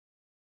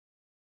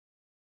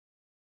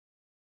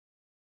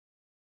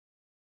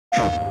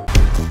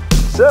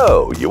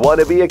So, you want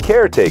to be a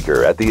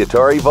caretaker at the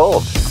Atari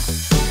Vault?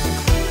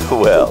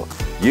 Well,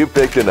 you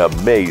picked an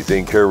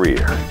amazing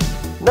career.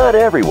 Not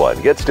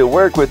everyone gets to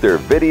work with their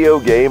video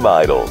game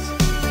idols.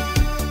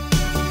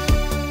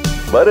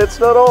 But it's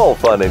not all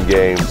fun and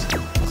games.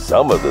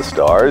 Some of the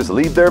stars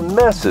leave their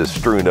messes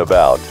strewn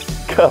about.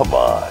 Come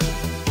on.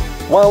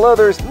 While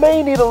others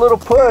may need a little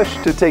push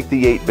to take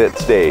the 8-bit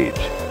stage.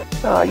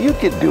 You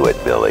can do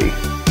it, Billy.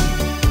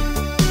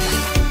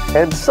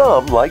 And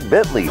some, like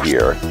Bentley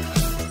here,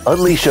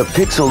 unleash a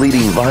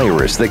pixel-eating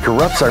virus that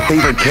corrupts our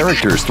favorite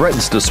characters,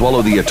 threatens to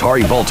swallow the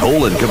Atari Vault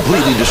whole, and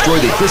completely destroy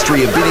the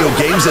history of video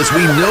games as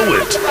we know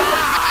it.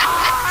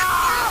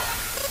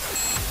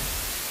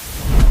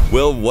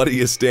 Well, what are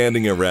you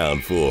standing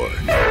around for?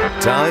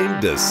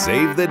 Time to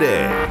save the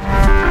day.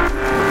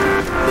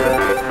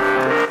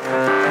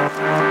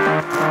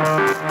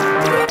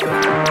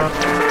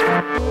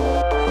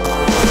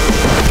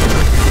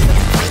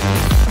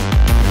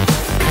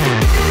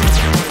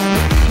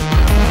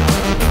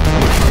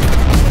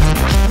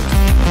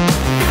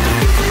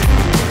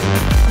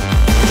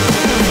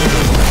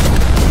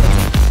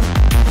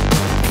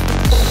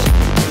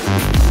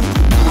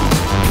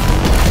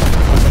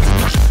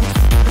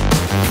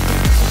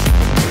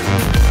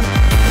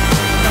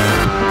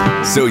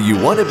 So you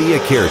want to be a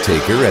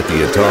caretaker at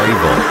the Atari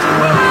Vault?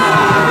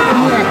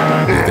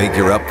 You think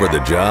you're up for the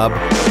job?